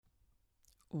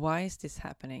why is this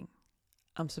happening?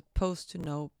 I'm supposed to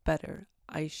know better.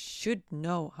 I should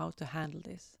know how to handle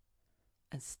this.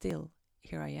 And still,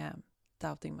 here I am,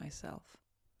 doubting myself.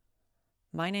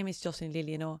 My name is Jocelyn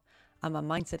Liljeno. I'm a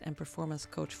mindset and performance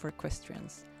coach for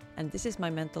equestrians. And this is my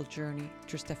mental journey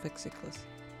through Stafetkcyklus.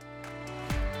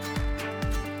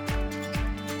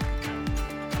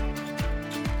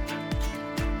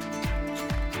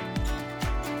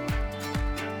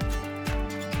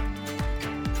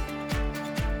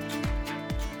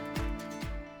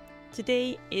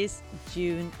 Today is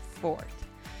June 4th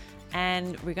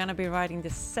and we're going to be riding the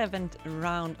 7th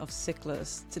round of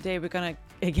Cyklus. Today we're going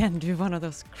to again do one of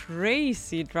those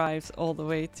crazy drives all the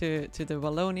way to the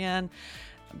Wallonian,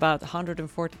 about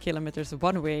 140 kilometers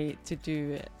one way to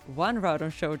do one route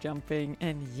on show jumping.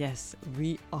 And yes,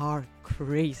 we are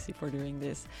crazy for doing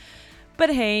this. But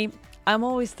hey, I'm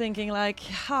always thinking like,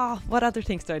 what other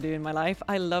things do I do in my life?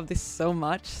 I love this so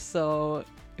much. So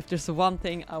if there's one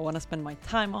thing I want to spend my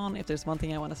time on, if there's one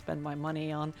thing I want to spend my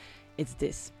money on, it's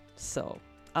this. So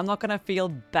I'm not going to feel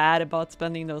bad about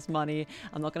spending those money.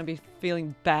 I'm not going to be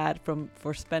feeling bad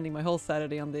for spending my whole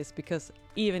Saturday on this, because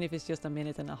even if it's just a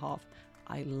minute and a half,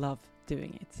 I love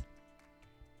doing it.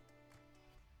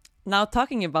 Now,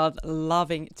 talking about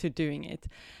loving to doing it,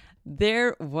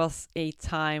 there was a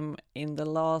time in the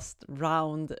last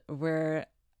round where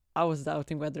I was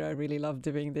doubting whether I really love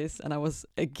doing this, and I was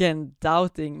again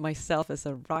doubting myself as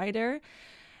a rider.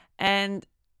 And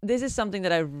this is something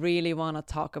that I really want to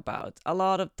talk about. A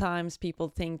lot of times people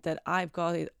think that I've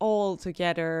got it all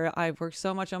together. I've worked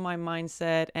so much on my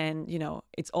mindset and,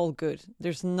 it's all good.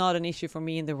 There's not an issue for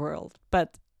me in the world.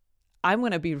 But I'm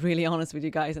going to be really honest with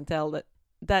you guys and tell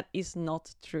that is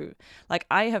not true. Like,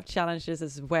 I have challenges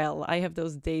as well. I have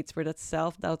those dates where that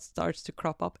self-doubt starts to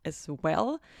crop up as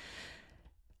well.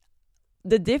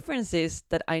 The difference is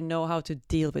that I know how to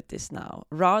deal with this now,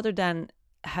 rather than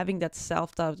having that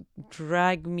self-doubt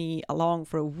drag me along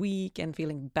for a week and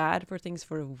feeling bad for things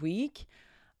for a week.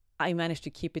 I managed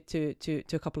to keep it to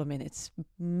a couple of minutes,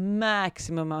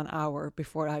 maximum an hour,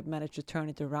 before I managed to turn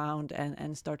it around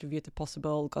and start to view it as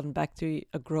possible, gotten back to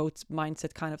a growth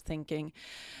mindset kind of thinking.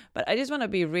 But I just want to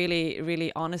be really,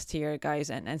 really honest here, guys,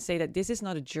 and say that this is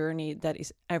not a journey that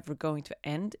is ever going to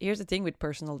end. Here's the thing with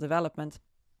personal development.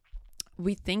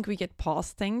 We think we get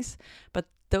past things, but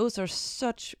those are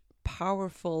such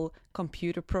powerful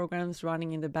computer programs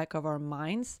running in the back of our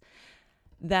minds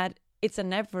that it's a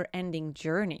never-ending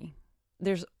journey.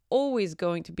 There's always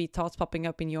going to be thoughts popping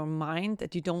up in your mind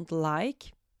that you don't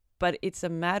like, but it's a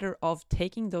matter of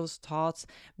taking those thoughts,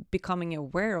 becoming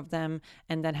aware of them,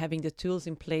 and then having the tools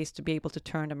in place to be able to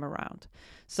turn them around.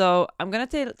 So I'm going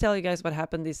to tell you guys what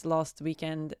happened this last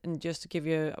weekend, and just to give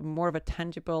you more of a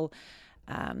tangible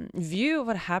view of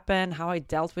what happened, how I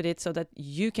dealt with it, so that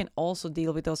you can also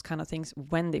deal with those kind of things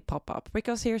when they pop up.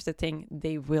 Because here's the thing,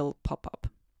 they will pop up.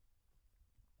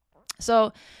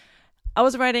 So I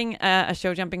was riding a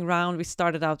show jumping round. We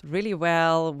started out really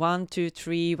well. 1, 2,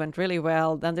 3 went really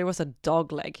well. Then there was a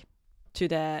dog leg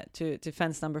to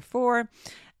fence number 4,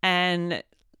 and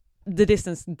the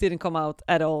distance didn't come out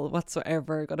at all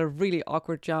whatsoever. Got a really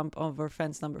awkward jump over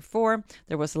fence number 4.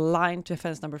 There was a line to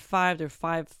fence number 5. There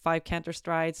were five canter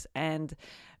strides, and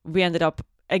we ended up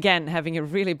again having a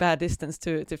really bad distance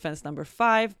to fence number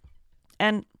 5.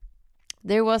 And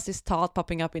there was this thought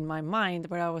popping up in my mind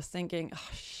where I was thinking, oh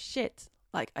shit,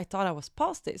 like I thought I was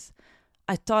past this.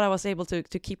 I thought I was able to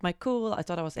keep my cool. I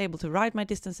thought I was able to ride my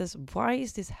distances. Why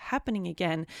is this happening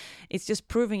again? It's just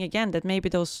proving again that maybe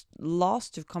those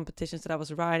last 2 competitions that I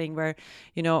was riding where,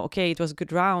 okay, it was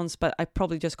good rounds, but I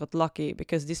probably just got lucky,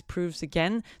 because this proves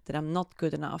again that I'm not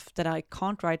good enough, that I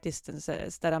can't ride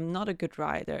distances, that I'm not a good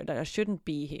rider, that I shouldn't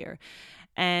be here.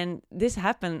 And this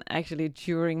happened actually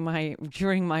during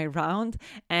my round,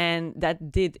 and that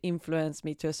did influence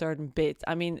me to a certain bit.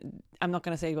 I mean, I'm not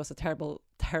going to say it was a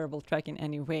terrible track in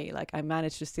any way. Like, I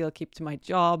managed to still keep to my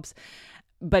jobs,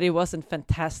 but it wasn't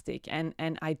fantastic, and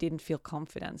I didn't feel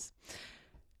confidence.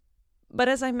 But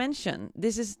as I mentioned,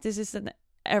 this is an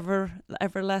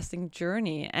everlasting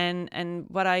journey, and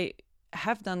what I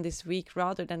have done this week,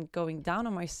 rather than going down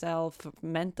on myself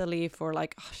mentally for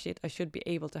like, oh shit, I should be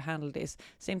able to handle this.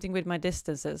 Same thing with my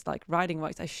distances, like riding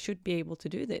wise, I should be able to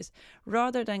do this.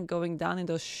 Rather than going down in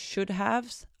those should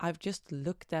haves, I've just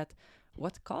looked at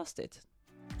what caused it.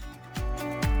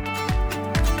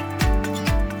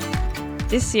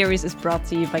 This series is brought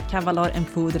to you by Cavallard and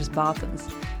Foudres Buttons.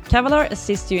 Kavalar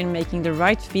assists you in making the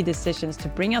right feed decisions to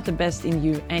bring out the best in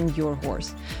you and your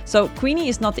horse. So Queenie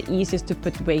is not the easiest to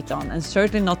put weight on, and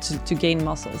certainly not to gain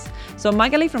muscles. So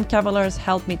Magali from Kavalar has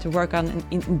helped me to work on an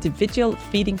individual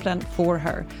feeding plan for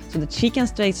her, so that she can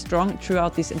stay strong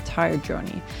throughout this entire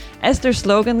journey. As their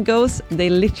slogan goes, they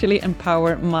literally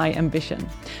empower my ambition.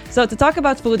 So to talk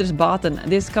about Fodersbaten,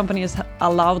 this company has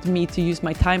allowed me to use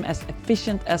my time as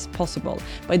efficient as possible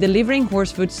by delivering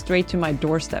horse food straight to my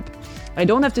doorstep. I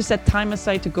don't have to set time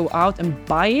aside to go out and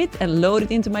buy it and load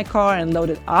it into my car and load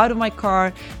it out of my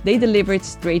car. They deliver it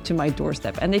straight to my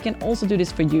doorstep, and they can also do this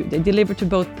for you. They deliver to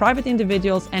both private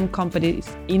individuals and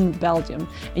companies in Belgium,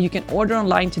 and you can order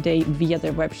online today via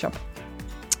their webshop.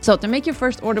 So to make your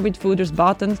first order with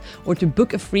Fodersbaten or to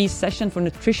book a free session for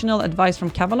nutritional advice from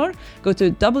Kavalar, go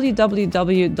to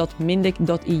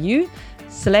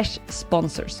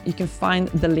www.mindic.eu/sponsors. You can find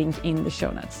the link in the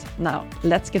show notes. Now,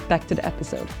 let's get back to the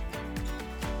episode.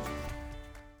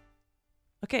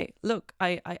 Okay, look,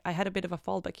 I had a bit of a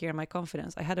fallback here in my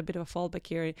confidence. I had a bit of a fallback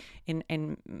here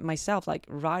in myself, like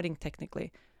riding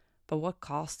technically. But what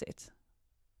caused it?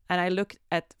 And I looked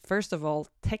at, first of all,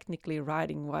 technically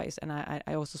riding wise, and I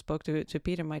also spoke to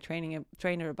Peter, my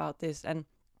trainer, about this, and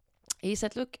he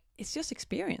said, look, it's just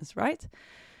experience, right?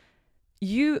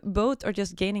 You both are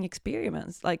just gaining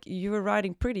experience. Like, you were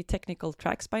riding pretty technical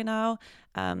tracks by now.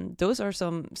 Those are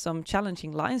some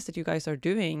challenging lines that you guys are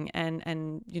doing,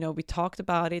 and you know, we talked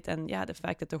about it, and yeah, the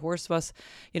fact that the horse was,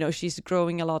 you know, she's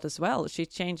growing a lot as well. She's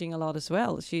changing a lot as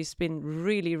well. She's been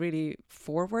really, really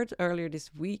forward earlier this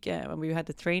week when we had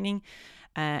the training,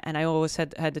 and I always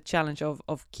had the challenge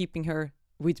of keeping her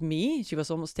with me. She was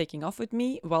almost taking off with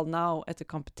me, while now at the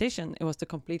competition it was the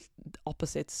complete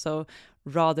opposite. So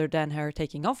rather than her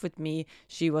taking off with me,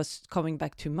 she was coming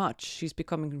back too much. She's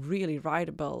becoming really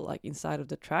rideable, like inside of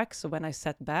the track. So when I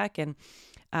sat back and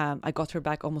I got her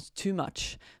back almost too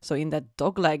much. So in that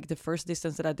dog leg, the first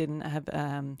distance that I didn't have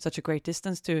such a great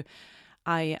distance to,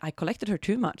 I collected her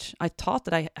too much. I thought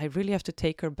that I really have to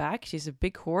take her back. She's a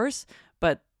big horse,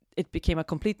 but it became a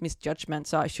complete misjudgment.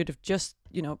 So I should have just,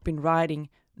 you know, been riding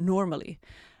normally.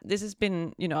 This has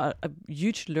been, you know, a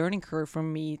huge learning curve for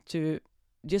me to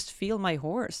just feel my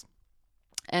horse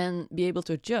and be able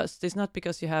to adjust. It's not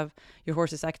because you have your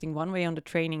horse is acting one way on the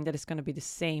training that it's going to be the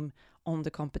same on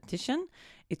the competition.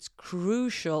 It's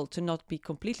crucial to not be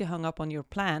completely hung up on your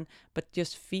plan, but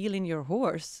just feel in your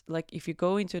horse. Like, if you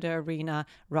go into the arena,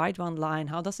 ride one line,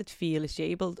 how does it feel? Is she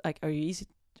able, like, is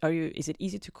it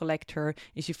easy to collect her?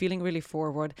 Is she feeling really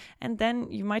forward? And then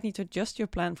you might need to adjust your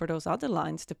plan for those other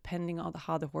lines depending on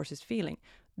how the horse is feeling.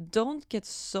 Don't get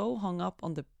so hung up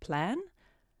on the plan,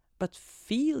 but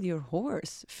feel your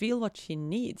horse, feel what she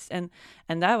needs. And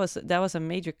that was a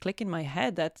major click in my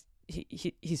head that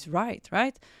he's right?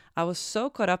 I was so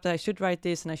caught up that I should ride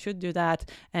this and I should do that.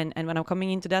 And when I'm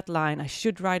coming into that line, I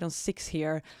should ride on 6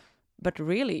 here. But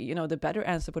really, you know, the better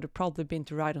answer would have probably been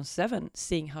to ride on 7,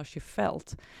 seeing how she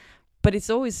felt. But it's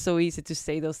always so easy to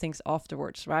say those things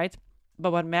afterwards, right?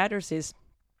 But what matters is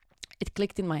it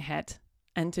clicked in my head.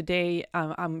 And today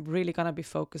I'm really going to be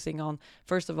focusing on,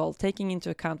 first of all, taking into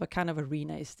account what kind of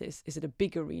arena is this? Is it a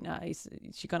big arena? Is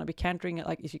she going to be cantering?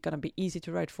 Like, is it going to be easy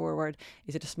to ride forward?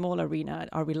 Is it a small arena?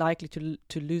 Are we likely to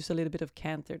lose a little bit of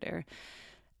canter there?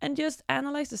 And just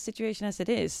analyze the situation as it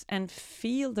is and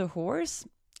feel the horse.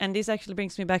 And this actually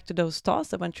brings me back to those thoughts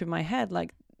that went through my head,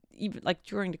 like even like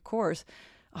during the course.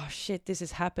 Oh shit, this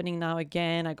is happening now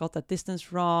again. I got that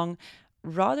distance wrong.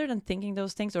 Rather than thinking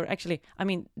those things, or actually, I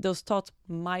mean, those thoughts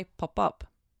might pop up,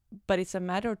 but it's a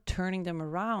matter of turning them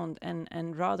around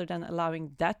and rather than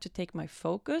allowing that to take my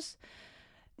focus,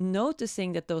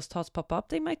 noticing that those thoughts pop up,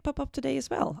 they might pop up today as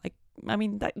well.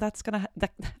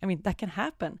 That can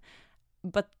happen.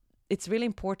 But it's really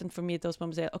important for me at those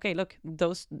moments to say, okay, look,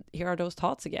 here are those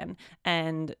thoughts again.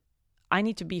 And I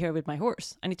need to be here with my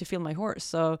horse. I need to feel my horse.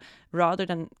 So rather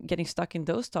than getting stuck in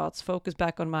those thoughts, focus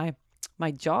back on my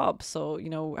job. So, you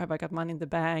know, have I got money in the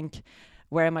bank?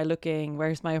 Where am I looking?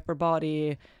 Where's my upper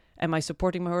body? Am I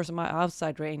supporting my horse on my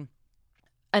outside rein?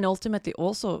 And ultimately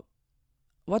also,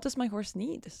 what does my horse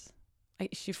need? Is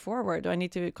she forward? Do I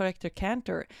need to correct her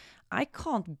canter? I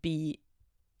can't be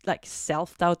like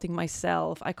self-doubting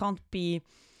myself. I can't be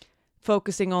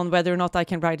focusing on whether or not I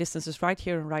can ride distances right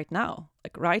here and right now.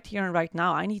 Like right here and right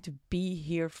now, I need to be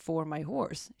here for my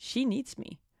horse. She needs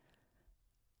me.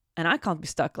 And I can't be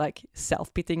stuck like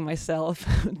self-pitying myself,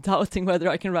 doubting whether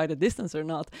I can ride a distance or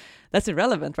not. That's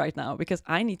irrelevant right now because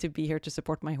I need to be here to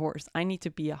support my horse. I need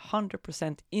to be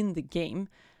 100% in the game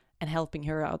and helping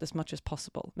her out as much as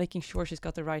possible, making sure she's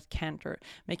got the right canter,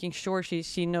 making sure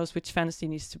she knows which fence she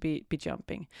needs to be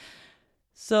jumping.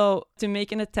 So to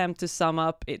make an attempt to sum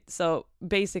up it, so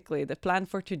basically the plan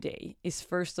for today is,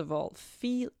 first of all,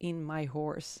 feel in my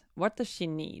horse. What does she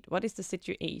need? What is the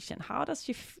situation? How does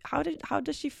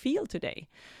she feel today?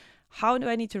 How do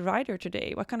I need to ride her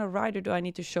today? What kind of rider do I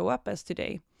need to show up as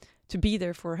today to be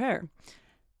there for her?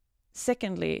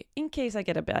 Secondly, in case I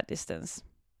get a bad distance,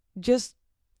 just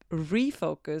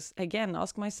refocus again,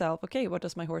 ask myself, okay, what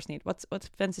does my horse need? What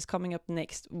fence is coming up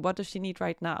next? What does she need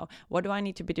right now? What do I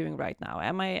need to be doing right now?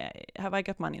 Have I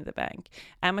got money in the bank?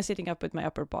 Am I sitting up with my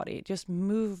upper body? Just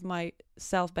move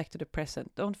myself back to the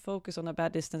present. Don't focus on a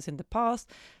bad distance in the past.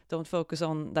 Don't focus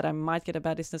on that I might get a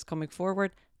bad distance coming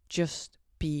forward. Just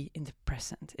be in the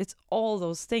present. It's all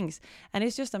those things, and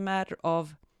it's just a matter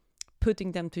of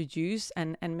putting them to use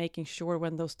and making sure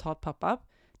when those thoughts pop up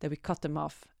that we cut them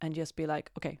off and just be like,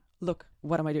 okay, look,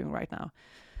 what am I doing right now?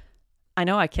 I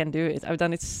know I can do it. I've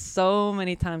done it so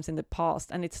many times in the past.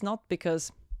 And it's not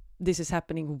because this is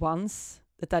happening once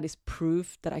that is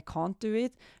proof that I can't do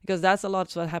it, because that's a lot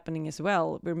of what's happening as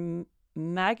well. We're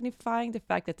magnifying the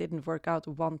fact that it didn't work out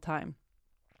one time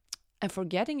and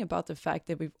forgetting about the fact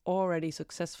that we've already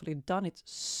successfully done it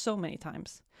so many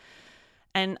times.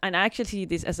 And I actually see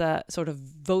this as a sort of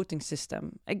voting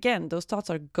system. Again, those thoughts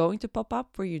are going to pop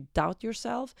up where you doubt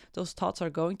yourself. Those thoughts are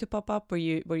going to pop up where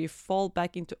you fall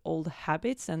back into old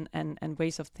habits and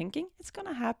ways of thinking. It's going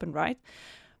to happen, right?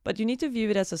 But you need to view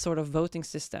it as a sort of voting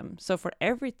system. So for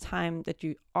every time that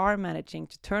you are managing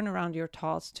to turn around your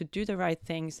thoughts, to do the right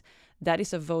things, that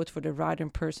is a vote for the right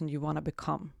and person you want to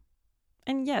become.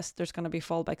 And yes, there's going to be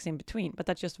fallbacks in between, but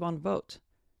that's just one vote.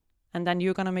 And then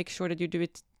you're going to make sure that you do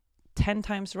it 10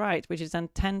 times right, which is then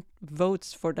 10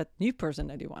 votes for that new person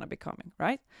that you want to becoming,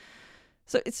 right?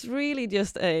 So it's really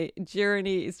just a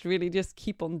journey. It's really just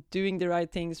keep on doing the right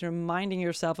things, reminding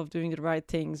yourself of doing the right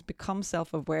things, become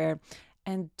self-aware,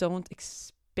 and don't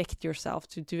expect yourself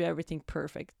to do everything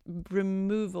perfect.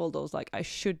 Remove all those, like, I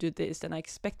should do this and I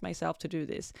expect myself to do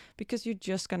this, because you're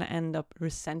just going to end up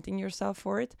resenting yourself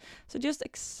for it. So just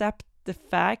accept the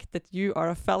fact that you are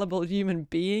a fallible human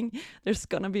being. There's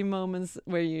gonna be moments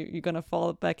where you're gonna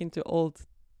fall back into old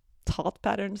thought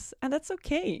patterns, and that's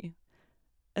okay,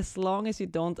 as long as you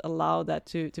don't allow that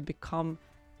to become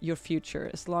your future,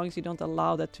 as long as you don't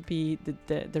allow that to be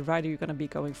the rider you're gonna be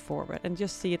going forward, and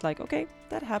just see it like, okay,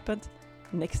 that happened,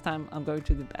 next time I'm going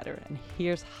to do better, and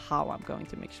here's how I'm going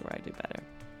to make sure I do better.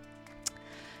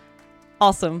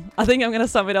 Awesome. I think I'm going to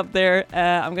sum it up there.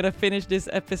 I'm going to finish this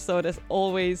episode, as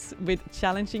always, with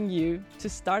challenging you to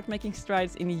start making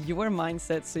strides in your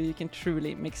mindset so you can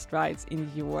truly make strides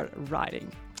in your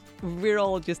riding. We're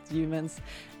all just humans,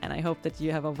 and I hope that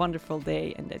you have a wonderful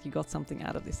day and that you got something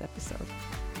out of this episode.